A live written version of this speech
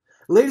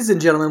Ladies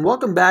and gentlemen,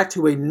 welcome back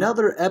to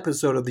another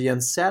episode of the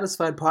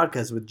Unsatisfied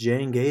Podcast with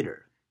Jay and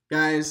Gator.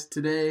 Guys,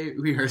 today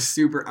we are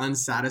super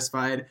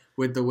unsatisfied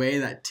with the way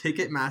that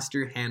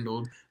Ticketmaster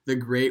handled the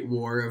Great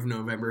War of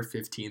November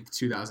 15th,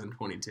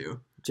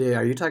 2022. Jay,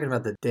 are you talking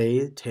about the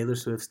day Taylor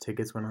Swift's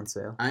tickets went on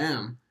sale? I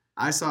am.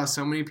 I saw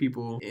so many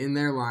people in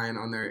their line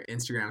on their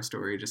Instagram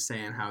story just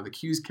saying how the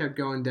queues kept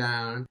going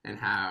down and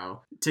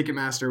how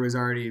Ticketmaster was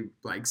already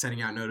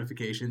sending out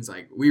notifications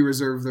like, we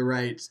reserve the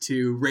right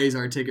to raise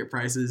our ticket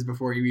prices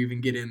before you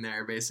even get in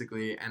there,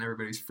 basically, and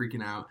everybody's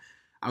freaking out.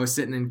 I was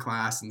sitting in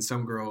class and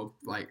some girl,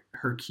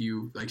 her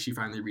queue, she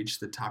finally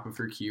reached the top of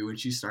her queue and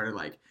she started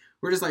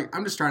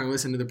I'm just trying to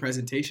listen to the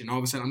presentation. All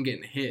of a sudden I'm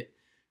getting hit.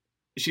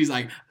 She's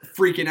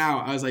freaking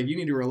out. I was like, you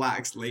need to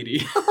relax,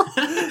 lady.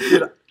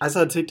 Dude, I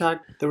saw a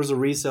TikTok. There was a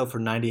resale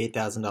for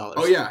 $98,000.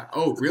 Oh, yeah.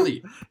 Oh,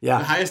 really? Yeah.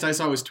 The highest I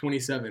saw was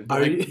 27.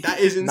 But that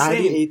is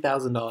insane.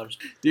 $98,000.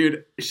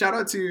 Dude, shout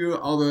out to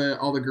all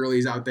the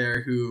girlies out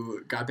there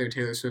who got their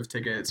Taylor Swift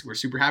tickets. We're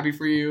super happy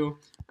for you.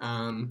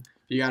 If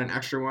you got an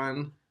extra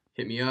one,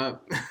 hit me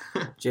up.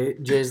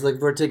 Jay's looking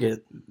for a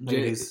ticket.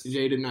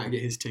 Jay did not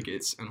get his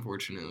tickets,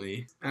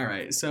 unfortunately. All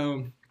right,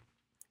 so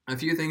a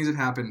few things have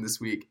happened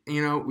this week.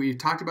 We've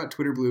talked about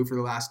Twitter Blue for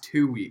the last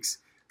 2 weeks,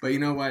 but you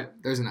know what?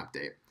 There's an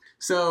update.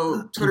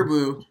 So Twitter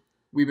Blue,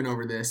 we've been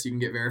over this. You can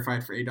get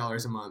verified for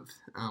 $8 a month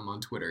on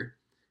Twitter,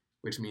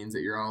 which means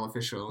that you're all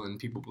official and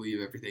people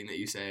believe everything that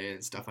you say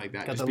and stuff like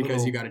that. Just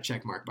because you got a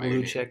check mark by your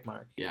name. Check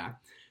mark. Yeah.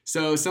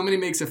 So somebody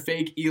makes a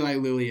fake Eli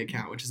Lilly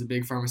account, which is a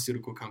big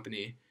pharmaceutical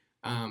company,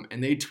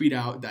 and they tweet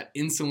out that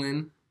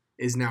insulin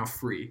is now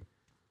free.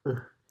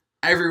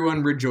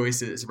 Everyone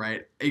rejoices,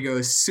 right? It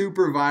goes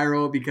super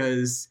viral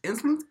because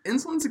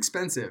insulin's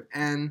expensive,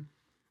 and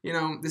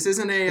this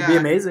isn't a. It'd be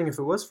amazing if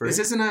it was free. This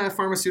isn't a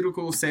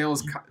pharmaceutical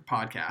sales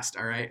podcast,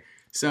 all right?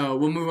 So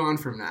we'll move on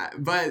from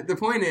that. But the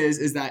point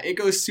is that it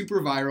goes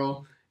super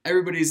viral.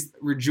 Everybody's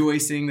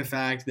rejoicing the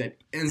fact that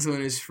insulin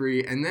is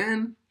free, and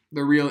then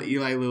the real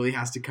Eli Lilly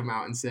has to come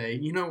out and say,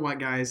 you know what,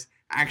 guys?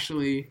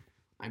 Actually,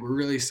 we're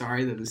really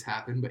sorry that this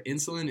happened, but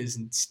insulin is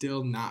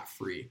still not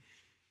free.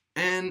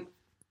 And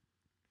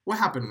what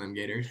happened to them,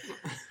 Gators?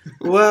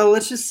 Well,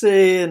 let's just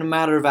say in a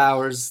matter of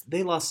hours,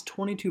 they lost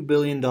 $22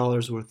 billion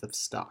worth of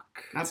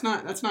stock. That's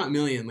not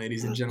million,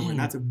 ladies and gentlemen.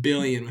 That's a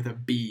billion with a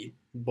B.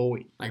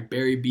 Boy. Like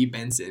Barry B.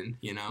 Benson,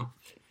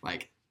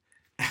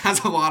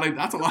 that's a lot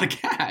of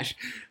cash.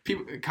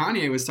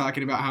 Kanye was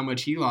talking about how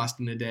much he lost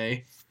in a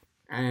day,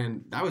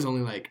 and that was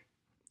only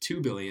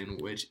 $2 billion,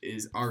 which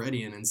is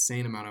already an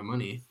insane amount of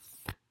money.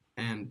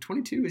 And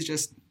 22 is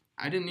just,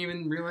 I didn't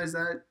even realize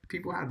that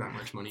people had that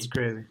much money. It's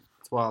crazy.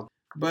 It's wild.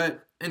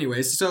 But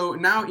anyways, so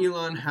now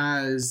Elon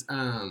has,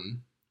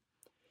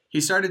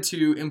 he started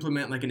to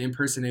implement an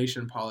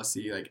impersonation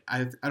policy.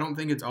 I don't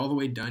think it's all the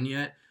way done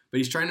yet, but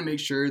he's trying to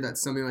make sure that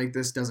something like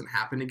this doesn't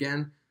happen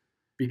again,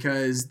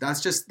 because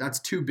that's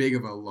too big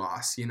of a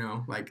loss,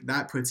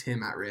 that puts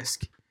him at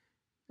risk.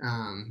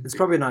 It's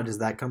probably not just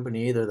that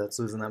company either that's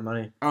losing that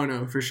money. Oh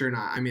no, for sure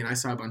not. I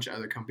saw a bunch of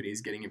other companies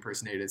getting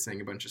impersonated,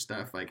 saying a bunch of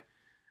stuff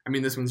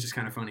this one's just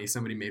kind of funny.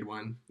 Somebody made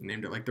one,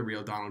 named it the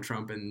real Donald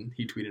Trump, and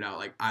he tweeted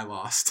out I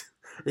lost.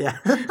 Yeah.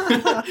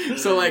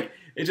 So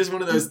it's just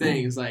one of those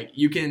things.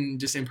 You can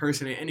just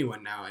impersonate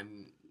anyone now,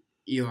 and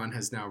Elon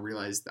has now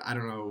realized that. I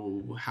don't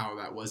know how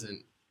that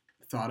wasn't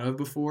thought of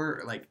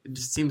before. It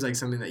just seems like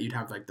something that you'd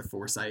have the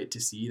foresight to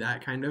see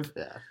that kind of.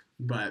 Yeah.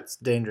 But it's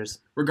dangerous.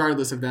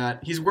 Regardless of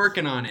that, he's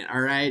working on it.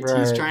 All right.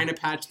 He's trying to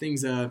patch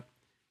things up,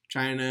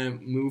 trying to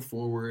move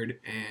forward,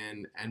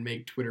 and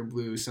make Twitter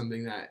Blue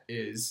something that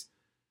is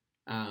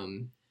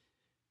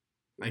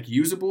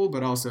usable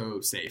but also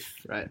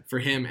safe, right, for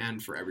him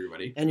and for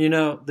everybody. And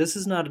this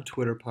is not a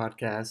Twitter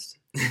podcast,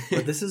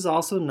 but this is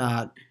also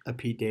not a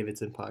Pete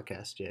Davidson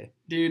podcast, Jay.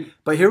 Dude.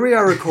 But here we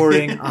are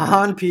recording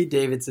on Pete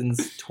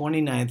Davidson's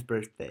 29th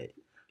birthday.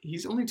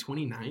 He's only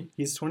 29?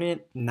 He's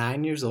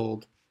 29 years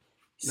old.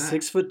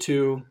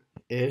 6'2"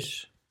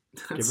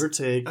 give or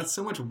take. That's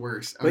so much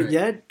worse. But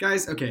yet,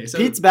 guys, okay, so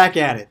Pete's back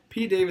at it.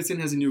 Pete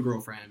Davidson has a new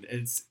girlfriend.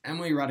 It's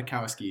Emily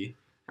Ratajkowski,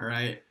 all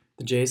right?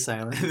 The J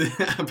silent.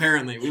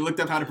 Apparently. We looked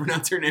up how to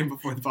pronounce her name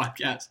before the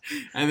podcast,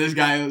 and this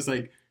guy was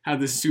had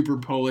this super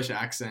Polish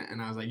accent,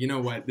 and I was like, you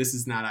know what? This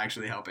is not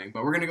actually helping.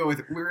 But we're gonna go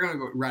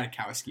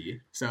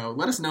Ratajkowski. So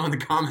let us know in the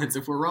comments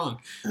if we're wrong.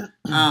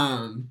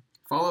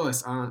 Follow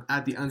us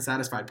at the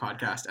Unsatisfied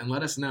Podcast and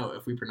let us know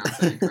if we pronounce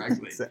that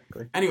incorrectly.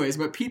 Exactly. Anyways,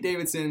 but Pete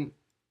Davidson,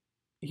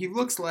 he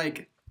looks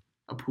like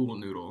a pool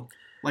noodle,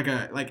 like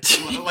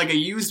a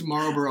used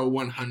Marlboro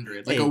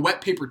 100, a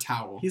wet paper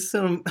towel. He's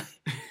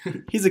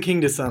a king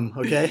to some.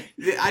 Okay.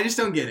 I just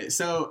don't get it.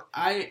 So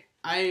I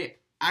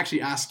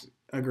actually asked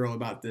a girl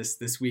about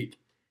this week,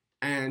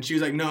 and she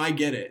was like, "No, I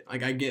get it. I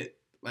get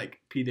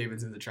Pete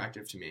Davidson's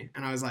attractive to me,"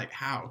 and I was like,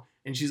 "How?"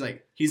 And she's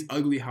like, "He's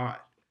ugly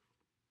hot."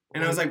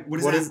 And I was like, what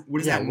does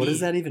that mean? What does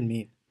that even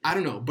mean? I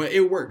don't know, but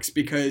it works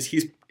because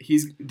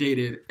he's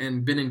dated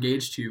and been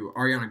engaged to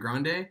Ariana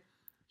Grande.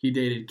 He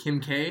dated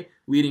Kim K,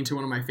 leading to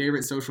one of my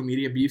favorite social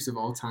media beefs of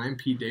all time,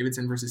 Pete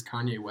Davidson versus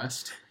Kanye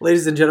West.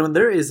 Ladies and gentlemen,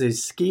 there is a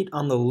skeet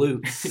on the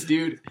loose.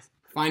 Dude,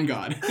 find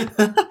God.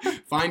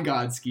 Find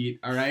God, Skeet,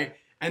 all right?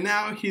 And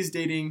now he's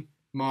dating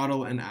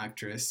model and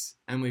actress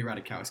Emily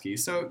Ratajkowski.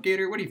 So,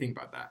 Gator, what do you think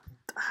about that?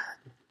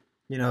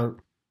 You know,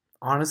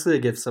 honestly,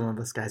 it gives some of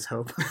us guys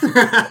hope.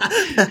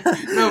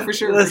 No, for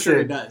sure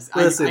it does.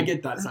 I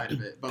get that side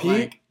of it. But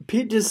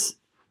Pete just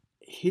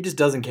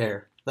doesn't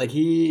care. Like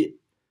he's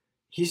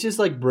just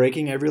like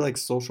breaking every like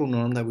social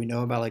norm that we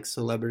know about like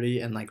celebrity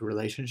and like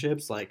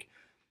relationships. Like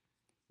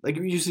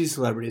you see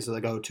celebrities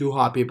like, oh, two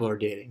hot people are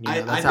dating. You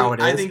know, that's how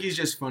it is. I think he's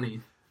just funny.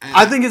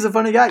 I think he's a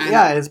funny guy.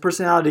 Yeah, his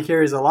personality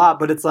carries a lot,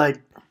 but it's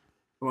like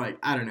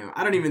I don't know.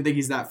 I don't even think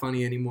he's that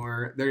funny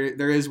anymore.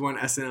 There is one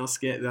SNL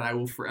skit that I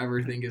will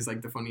forever think is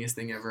like the funniest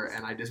thing ever,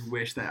 and I just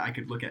wish that I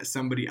could look at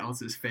somebody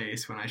else's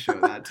face when I show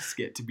that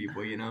skit to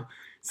people, you know?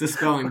 It's the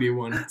spelling bee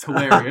one. It's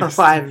hilarious.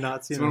 I have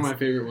not seen it. It's one of my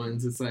favorite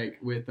ones. It's like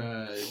with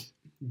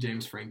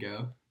James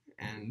Franco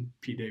and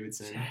Pete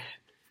Davidson.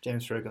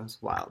 James Franco's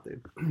wild,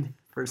 dude.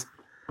 First,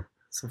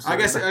 I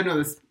guess I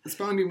know the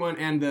spelling bee one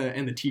and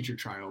the teacher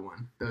trial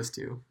one. Those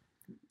two.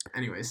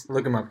 Anyways,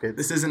 look him up, kids.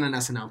 This isn't an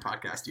SNL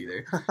podcast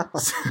either.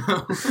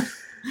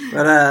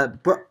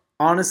 But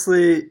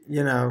honestly,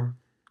 you know,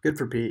 good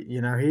for Pete.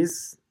 You know,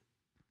 he's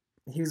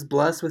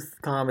blessed with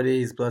comedy.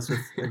 He's blessed with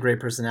a great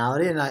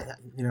personality, and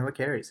it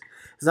carries.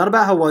 It's not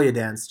about how well you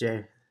dance,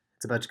 Jay.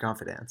 It's about your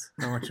confidence.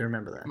 I want you to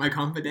remember that. My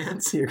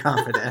confidence? Your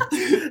confidence.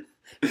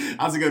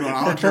 That's a good one.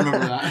 I'll have to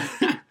remember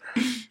that.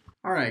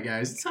 All right,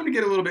 guys. It's time to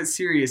get a little bit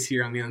serious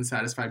here on the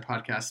Unsatisfied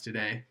podcast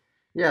today.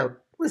 Yeah.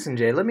 Listen,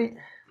 Jay, let me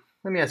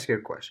ask you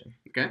a question.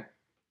 Okay.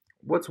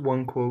 What's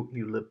one quote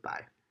you live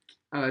by?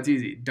 Oh, that's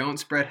easy. Don't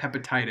spread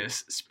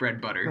hepatitis, spread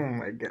butter. Oh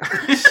my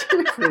gosh.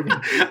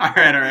 All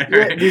right.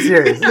 Yeah, be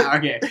serious.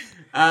 Okay.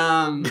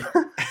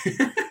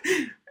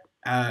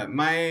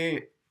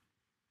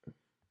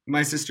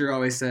 My sister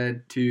always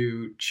said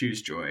to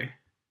choose joy.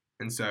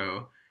 And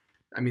so,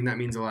 I mean, that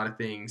means a lot of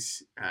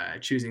things.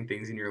 Choosing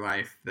things in your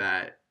life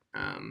that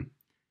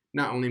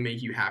not only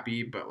make you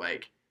happy, but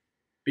like,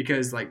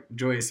 because like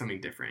joy is something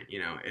different, you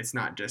know, it's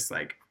not just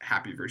like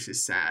happy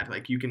versus sad.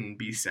 Like you can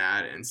be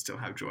sad and still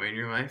have joy in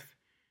your life.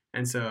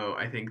 And so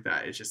I think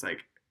that it's just like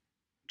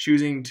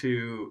choosing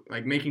to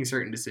like making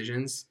certain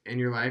decisions in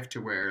your life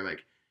to where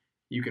like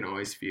you can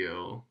always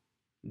feel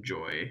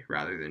joy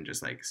rather than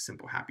just like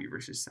simple happy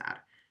versus sad.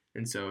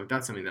 And so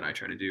that's something that I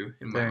try to do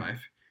in my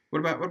life. What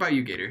about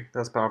you, Gator?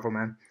 That's powerful,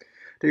 man.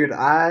 Dude,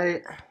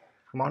 I'm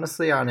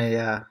honestly on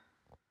a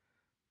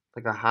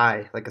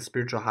high, like a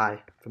spiritual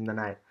high from the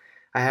night.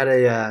 I had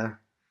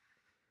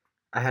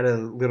a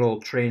little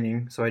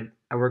training. So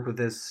I work with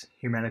this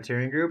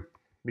humanitarian group.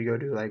 We go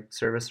do like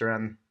service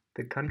around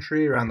the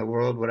country, around the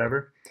world,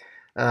 whatever.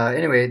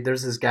 Anyway,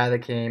 there's this guy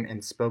that came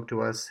and spoke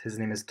to us. His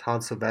name is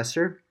Todd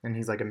Sylvester, and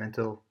he's like a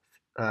mental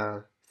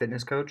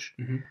fitness coach.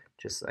 Mm-hmm.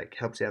 Just like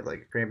helps you have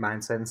like a great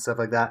mindset and stuff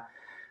like that.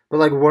 But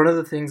like one of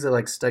the things that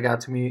like stuck out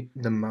to me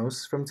the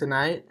most from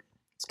tonight,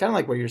 it's kind of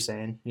like what you're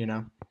saying, you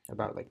know,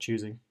 about like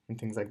choosing and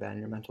things like that in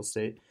your mental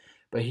state.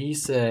 But he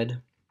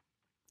said,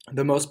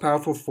 the most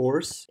powerful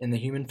force in the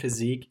human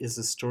physique is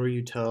the story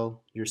you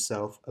tell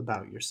yourself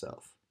about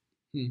yourself.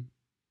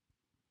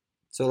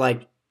 So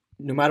like,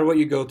 no matter what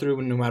you go through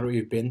and no matter what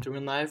you've been through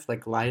in life,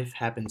 like life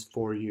happens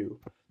for you.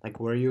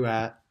 Like where you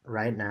at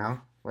right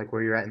now, like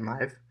where you're at in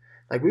life.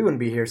 Like we wouldn't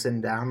be here sitting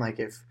down like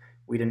if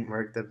we didn't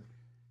work the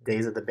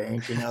days at the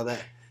bank, you know,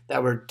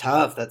 that were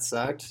tough, that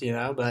sucked, you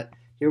know, but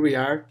here we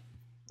are,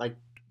 like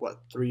what,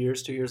 2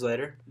 years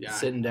later,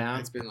 sitting down.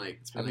 It's been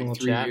like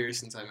 3 years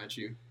since I met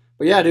you.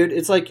 But yeah, dude,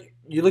 it's like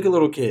you look at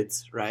little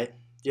kids, right?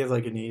 You have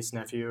like a niece,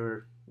 nephew,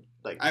 or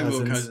like cousins. I have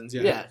little cousins,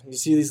 yeah. Yeah, you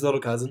see these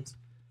little cousins,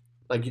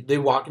 like they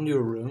walk into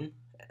a room,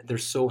 they're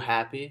so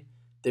happy,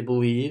 they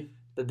believe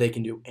that they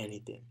can do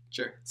anything.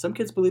 Sure. Some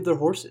kids believe they're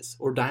horses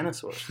or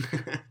dinosaurs.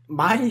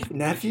 My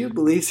nephew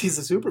believes he's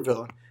a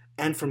supervillain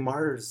and from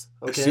Mars.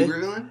 Okay. A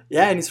supervillain?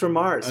 Yeah, and he's from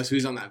Mars. Oh, so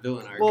he's on that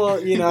villain arc.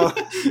 Well, you know,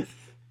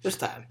 there's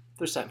time.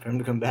 There's time for him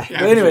to come back.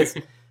 Yeah, but anyways,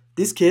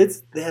 these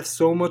kids, they have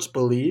so much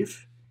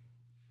belief.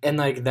 And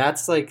like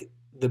that's like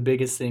the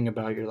biggest thing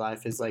about your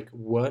life is like,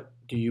 what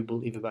do you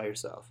believe about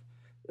yourself?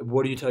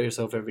 What do you tell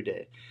yourself every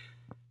day?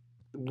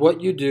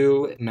 What you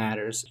do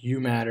matters. You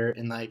matter.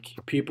 And like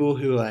people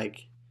who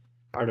like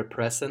are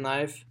depressed in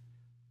life,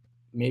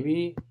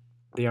 maybe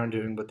they aren't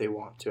doing what they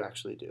want to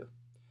actually do.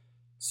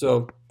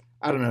 So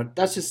I don't know.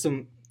 That's just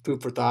some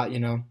food for thought, you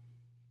know.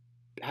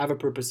 Have a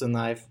purpose in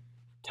life.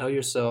 Tell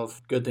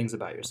yourself good things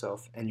about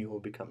yourself, and you will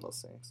become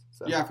those things.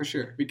 So. Yeah, for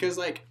sure. Because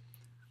like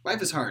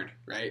life is hard,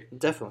 right?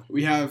 Definitely.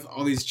 We have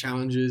all these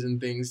challenges and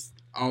things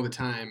all the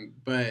time,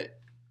 but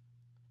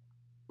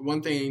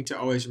one thing to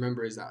always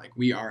remember is that like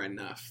we are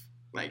enough.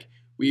 Like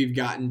we've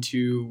gotten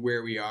to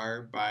where we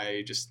are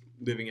by just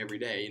living every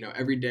day. You know,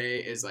 every day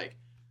is like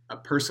a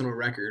personal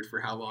record for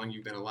how long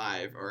you've been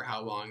alive or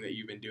how long that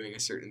you've been doing a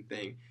certain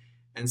thing.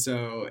 And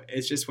so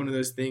it's just one of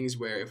those things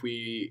where if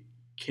we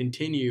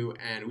continue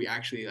and we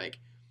actually like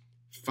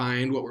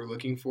find what we're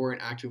looking for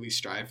and actively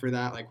strive for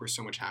that, like, we're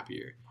so much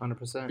happier.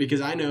 100%.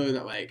 Because I know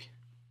that, like,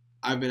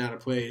 I've been at a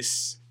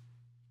place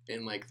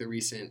in, like, the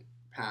recent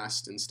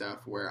past and stuff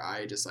where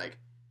I just, like,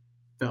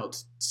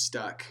 felt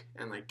stuck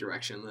and, like,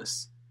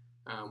 directionless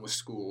with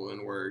school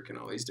and work and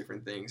all these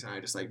different things, and I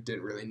just, like,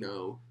 didn't really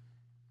know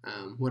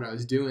what I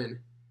was doing.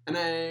 And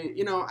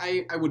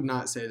I would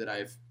not say that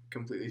I've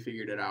completely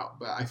figured it out,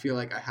 but I feel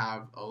like I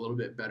have a little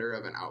bit better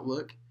of an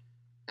outlook,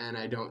 and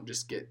I don't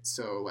just get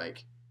so,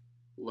 like,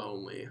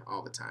 lonely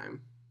all the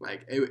time.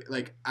 Like,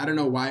 I don't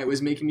know why it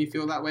was making me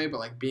feel that way, but,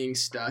 like, being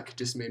stuck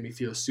just made me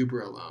feel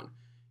super alone.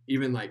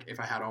 Even, like, if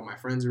I had all my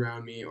friends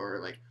around me, or,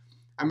 like,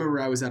 I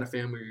remember I was at a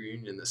family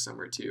reunion this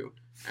summer too,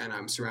 and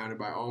I'm surrounded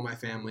by all my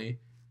family,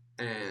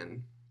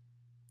 and,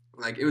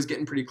 like, it was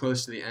getting pretty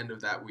close to the end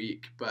of that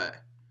week, but,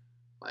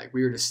 like,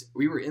 we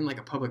were in, like,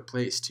 a public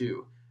place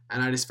too,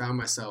 and I just found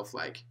myself,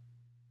 like,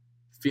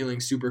 feeling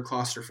super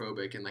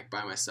claustrophobic and, like,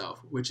 by myself,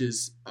 which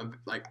is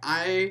like,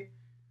 I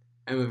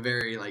am a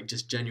very, like,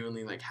 just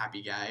genuinely, like,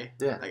 happy guy.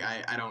 Yeah. Like,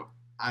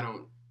 I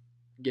don't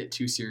get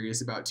too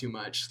serious about too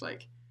much.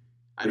 Like,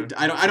 I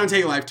don't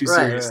take life too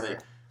seriously.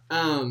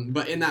 Right.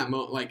 But in that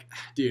moment, like,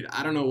 dude,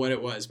 I don't know what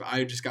it was, but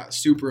I just got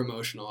super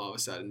emotional all of a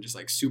sudden, just,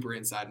 like, super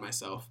inside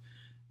myself.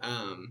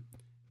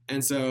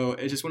 And so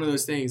it's just one of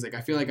those things. Like,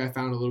 I feel like I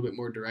found a little bit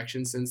more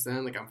direction since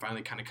then. Like, I'm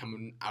finally kind of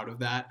coming out of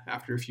that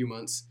after a few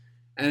months,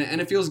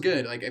 and it feels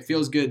good. Like, it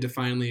feels good to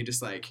finally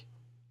just, like,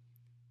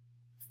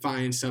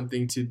 find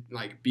something to,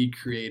 like, be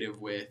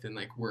creative with and,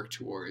 like, work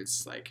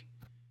towards. Like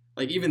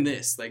even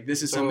this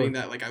is something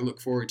that, like, I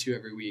look forward to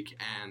every week,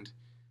 and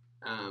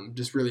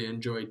just really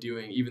enjoy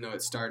doing, even though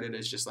it started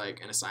as just, like,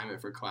 an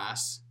assignment for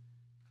class.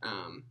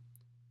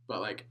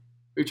 But, like,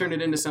 we've turned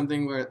it into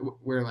something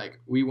where like,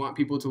 we want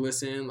people to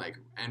listen, like,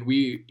 and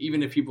we,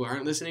 even if people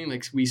aren't listening,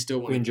 like, we still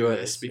want to enjoy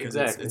this because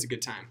it's a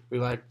good time. We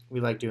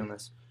like doing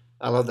this.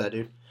 I love that,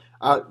 dude.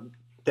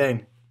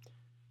 Dang.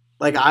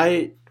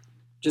 Like,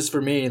 just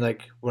for me,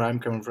 like, where I'm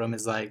coming from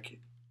is, like,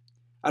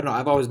 I don't know,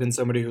 I've always been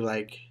somebody who,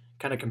 like,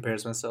 kind of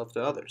compares myself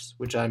to others,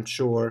 which I'm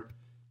sure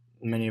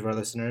many of our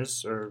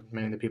listeners or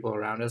many of the people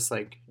around us,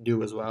 like,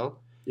 do as well.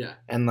 Yeah.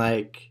 And,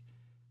 like,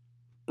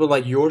 but,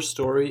 like, your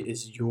story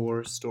is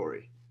your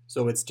story.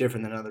 So it's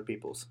different than other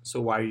people's.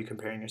 So why are you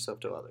comparing yourself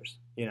to others?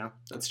 You know?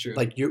 That's true.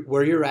 Like,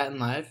 where you're at in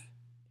life,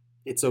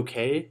 it's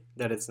okay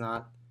that it's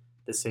not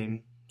the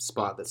same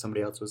spot that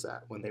somebody else was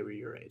at when they were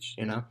your age,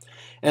 you know?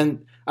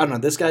 And, I don't know,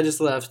 this guy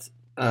just left,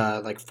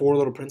 like, 4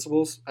 little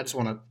principles. I just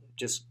want to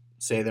just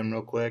say them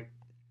real quick,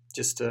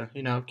 just to,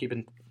 you know, keep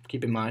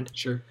in mind.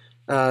 Sure.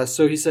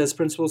 So he says,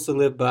 principles to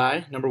live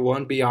by. Number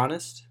 1, be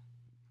honest.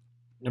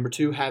 Number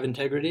 2, have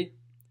integrity.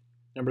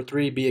 Number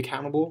 3, be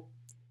accountable.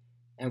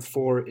 And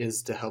 4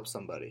 is to help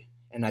somebody.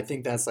 And I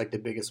think that's, like, the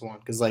biggest one.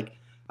 Because, like,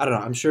 I don't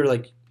know, I'm sure,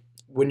 like,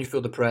 when you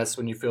feel depressed,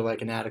 when you feel,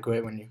 like,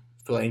 inadequate, when you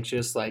feel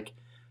anxious, like,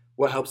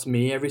 what helps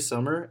me every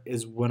summer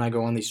is when I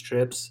go on these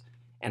trips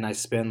and I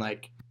spend,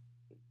 like,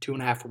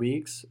 2.5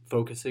 weeks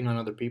focusing on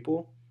other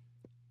people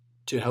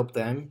to help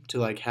them, to,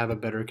 like, have a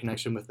better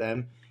connection with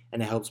them.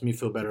 And it helps me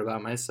feel better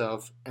about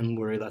myself and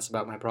worry less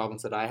about my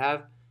problems that I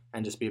have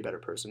and just be a better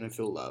person and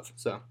feel love.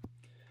 So,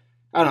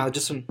 I don't know,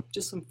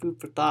 just some food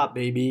for thought,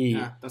 baby.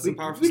 Yeah, that's some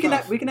powerful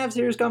stuff. We can have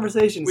serious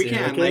conversations. We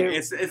can. Okay?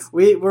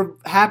 Like, we're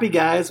happy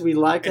guys. We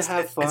like to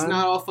have fun. It's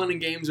not all fun and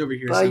games over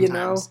here. But, sometimes. You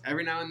know,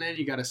 every now and then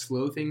you got to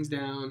slow things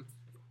down.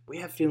 We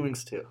have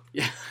feelings too.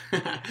 Yeah.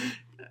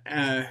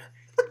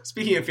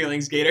 Speaking of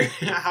feelings, Gator,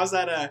 how's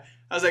that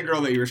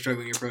girl that you were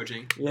struggling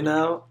approaching? You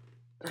know,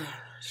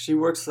 she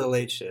works the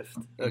late shift.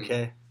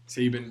 Okay.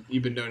 So you've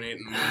been donating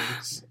in the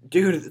mornings,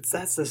 dude.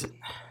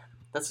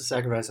 That's the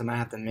sacrifice I might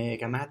have to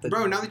make. I might have to.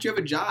 Bro, now that you have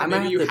a job, I might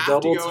have to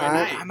double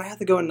time. I might have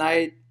to go at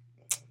night,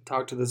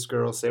 talk to this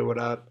girl, say what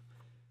up.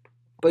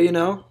 But, you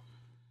know,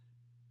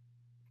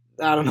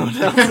 I don't know what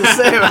else to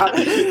say about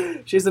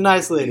it. She's a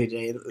nice lady,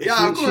 Jay.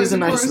 Yeah, of course, she's a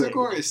nice lady. Of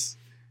course.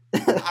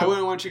 I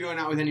wouldn't want you going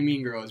out with any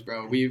mean girls,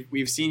 bro.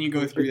 We've seen you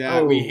go through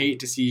that. We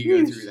hate to see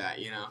you go through that,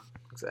 you know.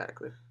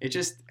 Exactly.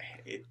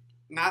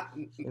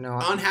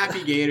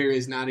 Unhappy Gator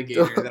is not a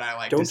Gator that I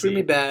like to see. Don't treat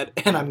me bad,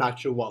 and I'm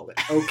not your wallet,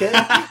 okay?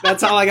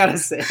 That's all I gotta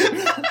say.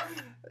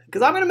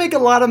 Because I'm gonna make a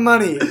lot of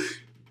money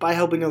by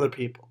helping other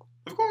people.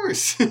 Of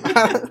course.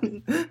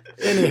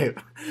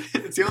 Anywho.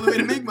 It's the only way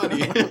to make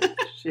money.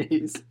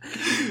 Jeez.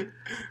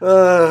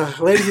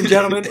 Ladies and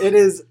gentlemen, it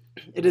is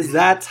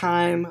that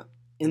time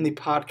in the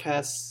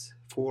podcast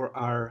for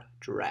our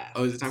draft.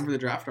 Oh, is it time for the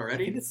draft I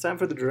already? think it's time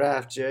for the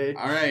draft, Jay.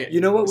 All right. You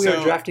know what we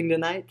are drafting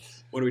tonight?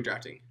 What are we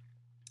drafting?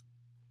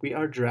 We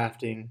are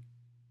drafting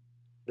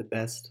the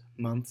best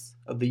months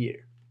of the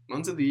year.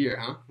 Months of the year,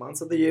 huh?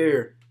 Months of the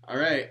year. All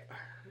right.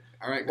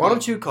 Why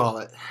don't you call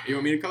it? You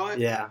want me to call it?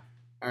 Yeah.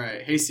 All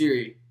right. Hey,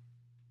 Siri.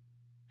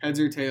 Heads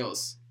or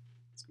tails?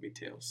 It's going to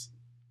be tails.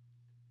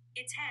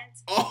 It's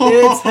heads. Oh,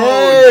 it's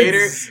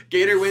heads.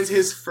 Gator wins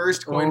his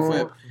first coin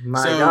flip.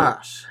 My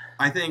gosh.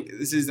 I think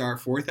this is our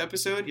 4th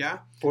episode, yeah?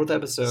 4th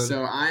episode.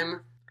 So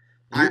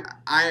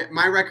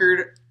my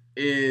record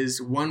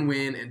is 1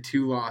 win and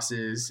 2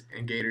 losses,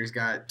 and Gators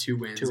got 2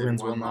 wins, 2 and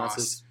wins, 1 1 loss.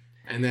 losses.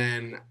 And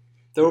then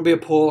There will be a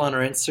poll on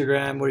our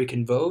Instagram where you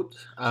can vote.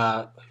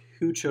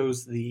 Who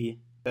chose the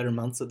better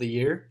months of the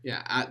year?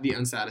 yeah, at the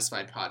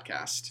Unsatisfied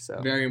Podcast. So,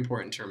 very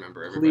important to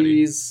remember, everybody.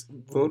 Please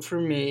vote for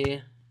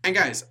me. And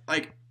guys,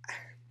 like,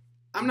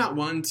 I'm not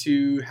one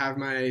to have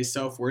my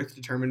self-worth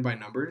determined by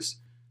numbers,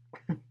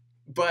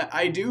 but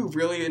I do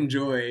really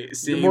enjoy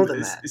seeing more than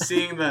that.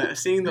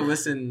 seeing the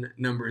listen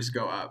numbers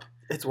go up.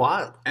 It's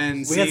wild.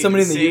 And We had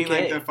somebody in the seeing UK.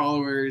 like the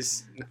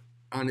followers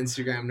on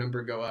Instagram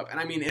number go up. And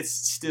I mean, it's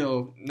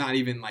still not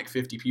even like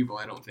 50 people,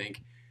 I don't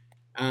think.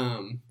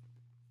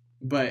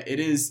 But it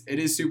is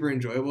super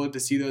enjoyable to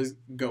see those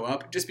go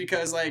up, just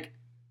because, like,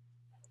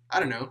 I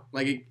don't know,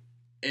 like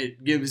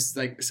it gives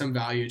like some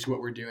value to what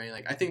we're doing.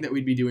 Like, I think that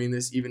we'd be doing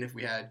this even if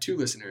we had 2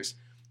 listeners,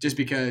 just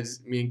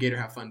because me and Gator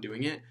have fun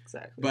doing it.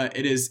 Exactly. But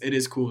it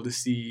is cool to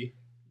see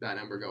that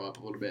number go up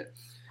a little bit.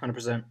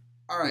 100%.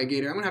 All right,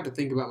 Gator, I'm going to have to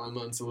think about my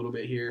months a little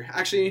bit here.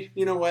 Actually,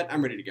 you know what?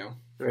 I'm ready to go.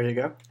 Ready to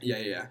go?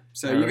 Yeah.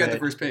 So All you got the right.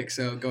 first pick,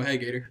 so go ahead,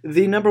 Gator.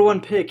 The number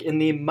 1 pick in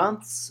the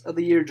months of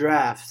the year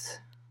draft.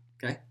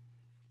 Okay.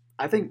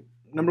 I think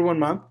number 1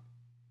 month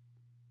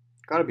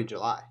got to be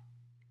July.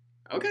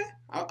 Okay,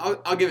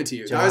 I'll give it to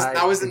you. July,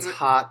 That was it's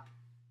hot.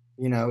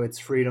 You know, it's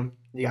freedom.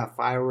 You got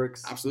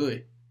fireworks.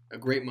 absolutely a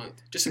great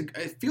month. Just a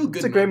feel good.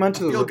 It's a great month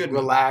to feel good.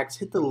 relax,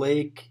 hit the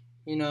lake,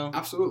 you know,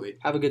 Absolutely.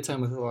 have a good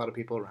time with a lot of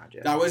people around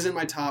you. That was in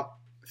my top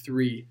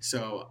 3,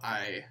 so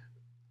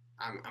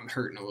I'm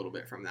hurting a little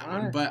bit from that All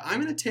one. right. But I'm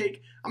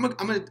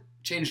gonna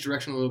change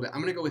direction a little bit. I'm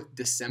gonna go with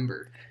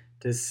December.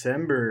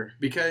 December.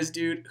 Because,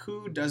 dude,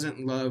 who doesn't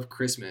love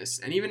Christmas?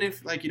 And even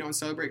if, like, you don't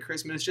celebrate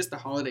Christmas, just the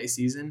holiday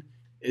season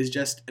is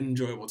just an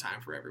enjoyable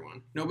time for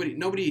everyone.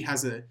 Nobody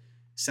has a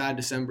sad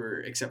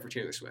December except for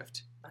Taylor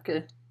Swift.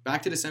 Okay.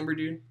 Back to December,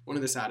 dude. One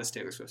of the saddest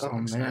Taylor Swift Oh,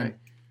 songs. man. All right.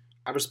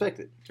 I respect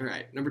it. All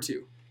right. Number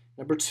 2.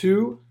 Number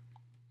 2.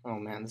 Oh,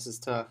 man, this is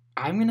tough.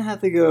 I'm going to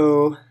have to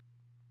go.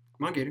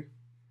 Come on, Gator.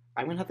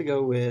 I'm going to have to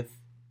go with.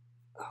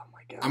 Oh,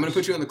 my gosh. I'm going to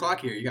put you on the clock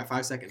here. You got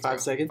 5 seconds. 5 bro.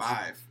 seconds?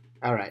 5,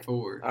 All right.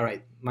 4. All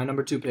right. My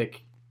number 2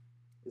 pick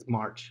is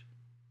March.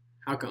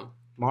 How come?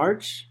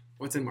 March?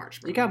 What's in March,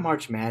 bro? You got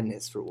March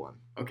Madness for one.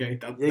 Okay.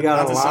 You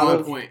got that's a a lot solid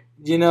of- point.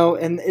 You know,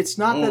 and it's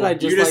not that I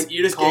just like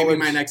you just college. gave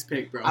me my next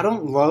pick, bro. I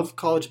don't love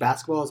college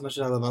basketball as much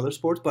as I love other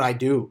sports, but I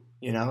do.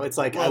 You know, it's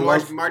like Well, I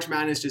love. March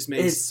Madness just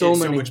makes It's so it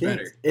many much things.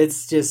 better.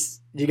 It's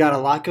just you got a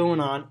lot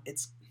going on.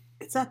 It's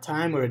that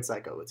time where it's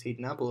like, oh, it's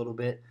heating up a little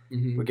bit.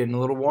 Mhm. We're getting a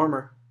little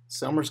warmer.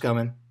 Summer's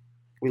coming.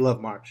 We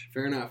love March.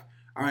 Fair enough.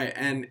 All right,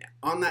 and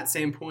on that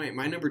same point,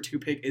 my number 2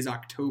 pick is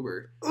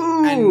October,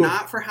 Ooh, and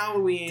not for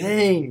Halloween,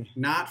 dang.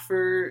 not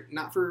for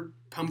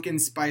pumpkin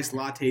spice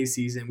latte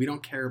season. We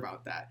don't care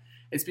about that.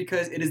 It's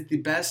because it is the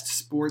best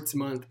sports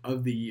month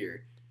of the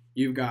year.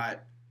 You've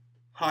got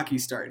hockey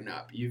starting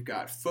up. You've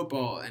got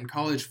football and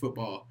college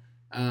football.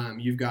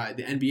 You've got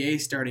the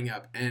NBA starting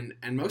up, and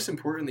most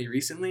importantly,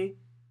 recently,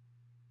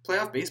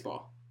 playoff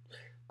baseball.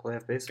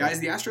 Playoff baseball.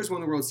 Guys, the Astros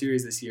won the World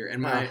Series this year, and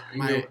my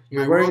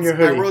you're wearing your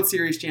hoodie. my World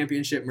Series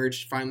championship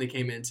merch finally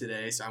came in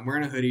today. So I'm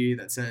wearing a hoodie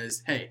that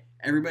says, "Hey,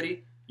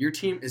 everybody, your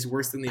team is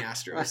worse than the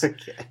Astros."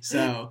 Okay.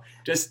 So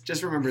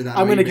just remember that.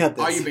 I'm gonna cut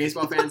this. All you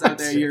baseball fans out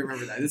there, you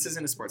remember that. This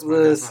isn't a sports podcast.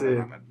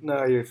 Listen,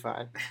 no, you're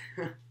fine.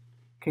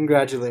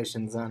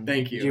 Congratulations on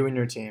Thank you. and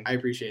your team. I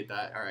appreciate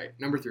that. All right,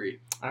 number 3.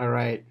 All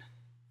right.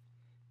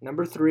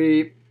 Number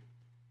 3.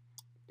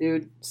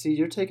 Dude, see,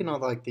 you're taking all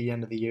like the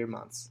end of the year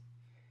months.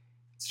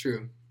 It's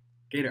true.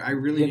 Gator, I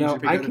really You need you know, to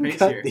pick I up the can pace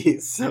cut here.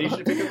 these. So I need you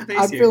to pick up the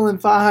pace I'm here. feeling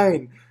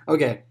fine.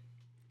 Okay.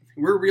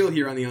 We're real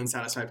here on the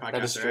Unsatisfied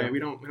That is Podcast, all true. right?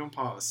 We don't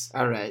pause.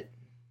 All right.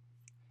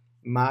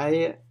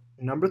 My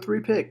number 3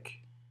 pick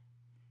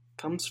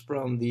comes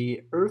from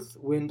the Earth,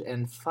 Wind,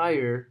 and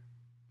Fire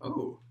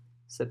Oh,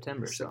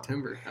 September song.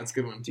 September. That's a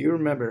good one. Do you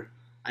remember?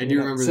 I do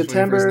know, remember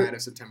September- the 21st night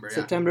of September. Yeah.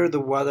 September, the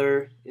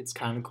weather, it's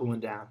kind of cooling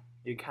down.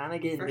 You're kind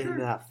of getting For into sure.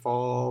 that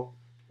fall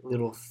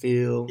little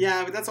feel.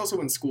 Yeah, but that's also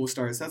when school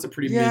starts. That's a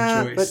pretty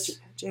Yeah, big but choice.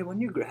 Jay, when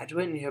you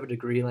graduate and you have a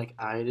degree like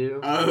I do,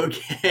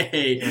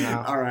 Okay. You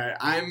know, All right.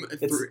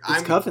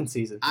 it's cuffing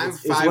season. I'm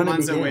It's 5 when it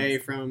months begins. away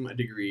from a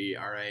degree.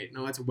 All right.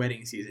 No, it's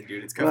wedding season,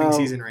 dude. It's cuffing Well-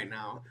 season right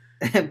now.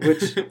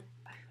 Which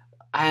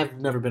I have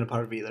never been a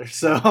part of either.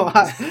 So, All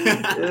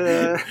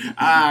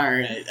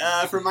right.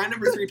 For my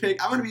number 3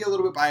 pick, I'm going to be a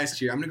little bit biased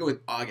here. I'm going to go with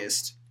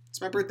August.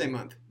 It's my birthday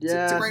month. It's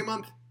Yeah. a great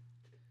month.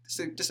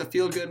 Just a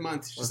feel-good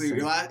month. Just Listen.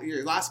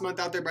 your last month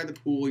out there by the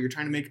pool. You're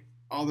trying to make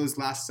all those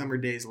last summer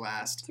days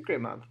last. it's a great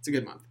month. It's a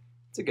good month.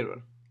 It's a good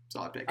one.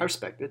 Solid pick. I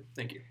respect it.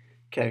 Thank you.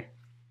 Okay.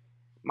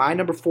 My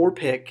number 4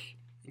 pick.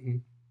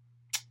 Mhm.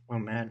 Oh,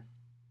 man.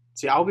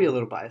 See, I'll be a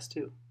little biased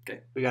too.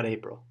 Okay. We got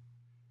April.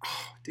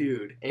 Oh,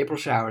 dude. April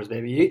showers,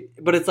 baby.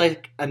 But it's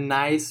like a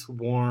nice,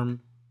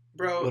 warm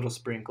Bro, little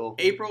sprinkle.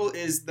 April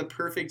is the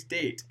perfect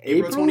date.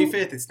 April April?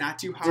 25th. It's not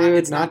too hot. Dude,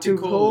 it's not too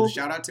cold. cold.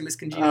 Shout out to Miss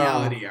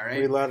Congeniality, all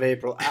right? We love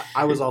April.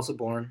 I was also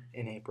born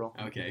in April.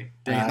 Okay.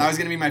 Dang, that was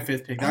going to be my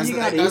 5th pick. That was, you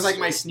got that was like Easter.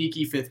 my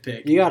sneaky 5th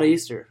pick. You got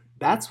Easter.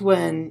 That's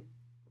when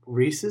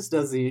Reese's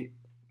does the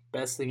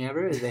best thing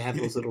ever is they have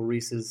those little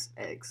Reese's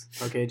eggs.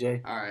 Okay,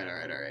 Jay? All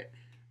right.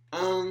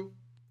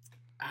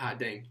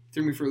 Dang.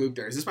 Threw me for a loop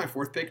there. Is this my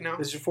fourth pick now?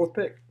 This is your fourth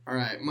pick. All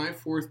right. My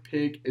fourth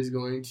pick is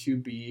going to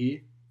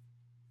be...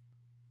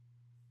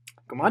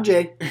 Come on,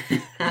 Jay.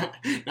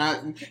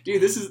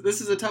 Dude, this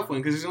is a tough one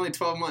because there's only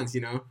 12 months,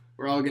 you know?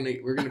 We're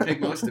gonna pick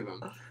most of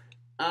them.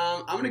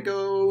 I'm going to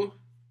go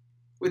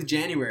with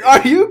January.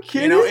 Are you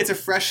kidding? You know, it's a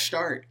fresh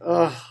start.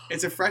 Ugh.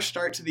 It's a fresh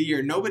start to the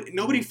year.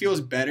 Nobody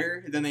feels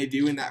better than they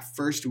do in that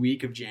first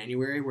week of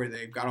January where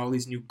they've got all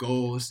these new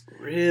goals.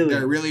 Really?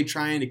 They're really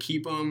trying to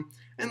keep them.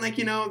 And, like,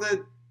 you know,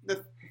 the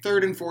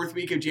third and fourth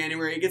week of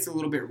January, it gets a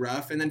little bit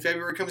rough. And then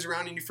February comes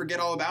around and you forget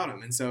all about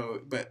them. And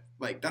so, but,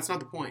 like, that's not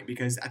the point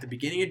because at the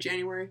beginning of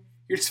January,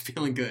 you're just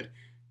feeling good.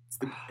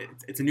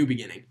 It's a new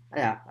beginning.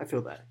 Yeah, I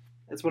feel that.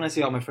 It's when I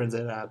see all my friends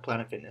at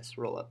Planet Fitness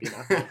roll up, you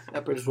know.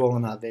 That bird's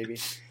rolling out, baby.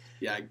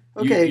 Yeah,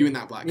 okay. You and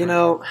that black card. You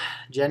know,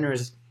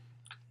 January's,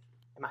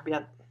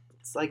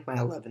 it's like my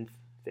 11th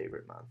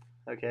favorite month,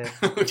 okay?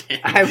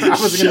 Okay. I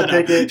wasn't going to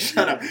pick it.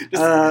 Shut up.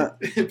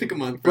 Just pick a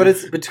month. Bro. But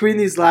it's between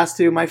these last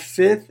two. My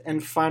fifth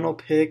and final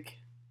pick,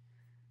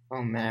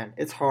 oh man,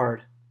 it's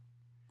hard.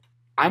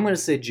 I'm going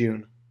to say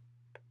June,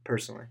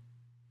 personally.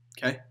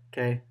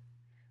 Okay?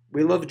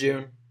 We love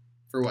June.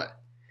 For what?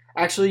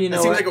 Actually, you know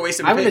that seems what? like a waste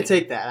of I'm pick. going to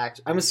take that,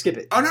 actually. I'm going to skip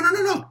it. Oh,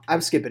 no.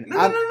 I'm skipping it. No.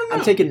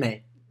 I'm taking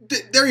May.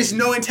 There is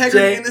no integrity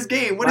Jay, in this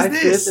game. What is My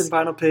this? fifth and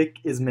final pick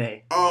is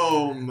May.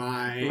 Oh,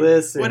 my.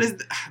 Listen. What is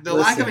the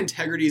lack of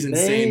integrity is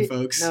insane,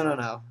 folks.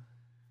 No.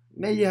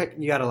 May,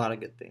 you got a lot of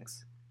good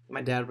things.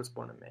 My dad was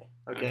born in May.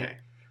 Okay.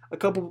 A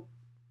couple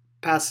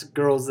past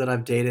girls that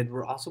I've dated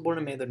were also born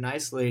in May. They're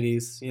nice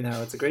ladies. You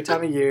know, it's a great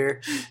time of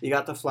year. You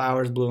got the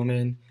flowers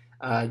blooming.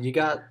 You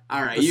got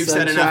all right, the you've sun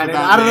said enough shining.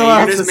 about I don't May. know what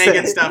You're else just to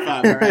making say. stuff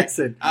up, all right?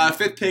 Listen.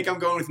 Fifth pick, I'm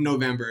going with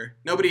November.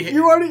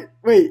 You already...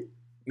 Wait.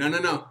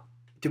 No.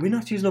 Did we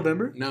not choose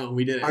November? No,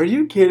 we didn't. Are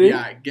you kidding?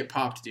 Yeah, get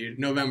popped, dude.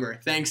 November.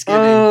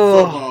 Thanksgiving.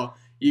 Oh. Football.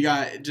 You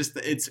got just...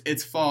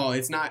 It's fall.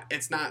 It's not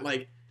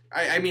like...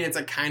 I mean, it's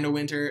a kind of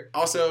winter.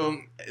 Also,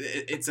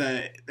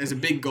 there's a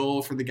big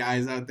goal for the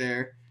guys out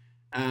there.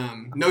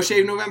 No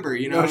shave November,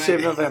 you know. No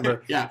shave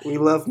November. Yeah. We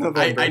love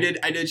November. I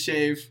did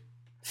shave.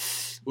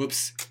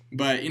 Whoops.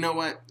 But you know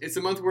what? It's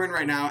the month we're in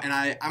right now, and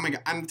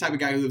I'm the type of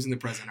guy who lives in the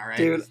present, all right?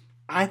 Dude,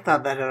 I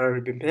thought that had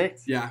already been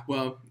picked. Yeah,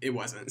 well, it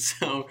wasn't.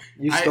 So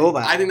You stole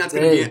that. I think that's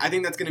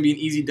gonna be an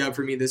easy dub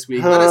for me this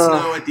week. Let us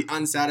know at the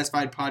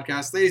Unsatisfied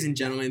Podcast. Ladies and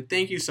gentlemen,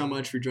 thank you so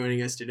much for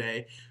joining us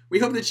today. We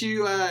hope that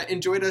you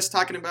enjoyed us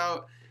talking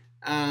about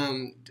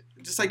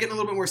just like getting a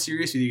little bit more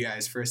serious with you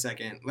guys for a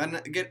second.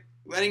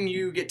 Letting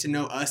you get to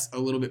know us a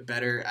little bit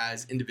better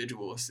as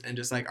individuals and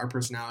just like our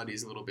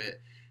personalities a little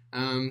bit.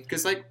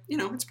 Because, like, you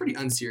know, it's pretty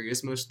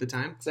unserious most of the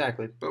time.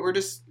 Exactly. But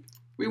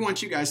we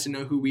want you guys to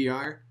know who we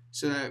are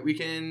so that we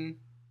can,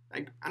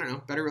 like, I don't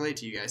know, better relate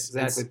to you guys.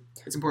 Exactly.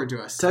 It's important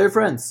to us. Tell your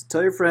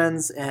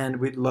friends, and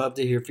we'd love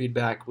to hear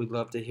feedback. We'd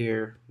love to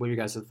hear what your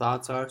guys'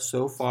 thoughts are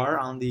so far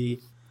on the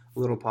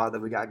little pod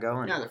that we got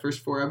going. Yeah, the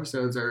first 4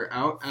 episodes are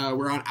out.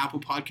 We're on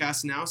Apple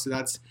Podcasts now, so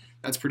that's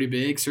pretty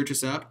big. Search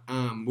us up.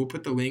 We'll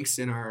put the links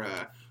in our...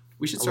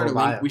 We should start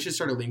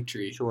a link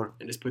tree. Sure.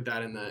 And just put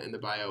that in the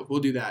bio.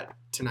 We'll do that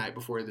tonight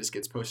before this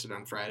gets posted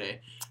on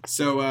Friday.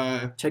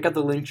 So check out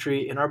the link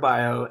tree in our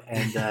bio,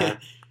 and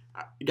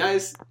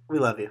guys, we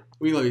love you.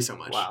 We love you so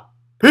much. Wow.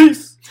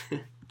 Peace.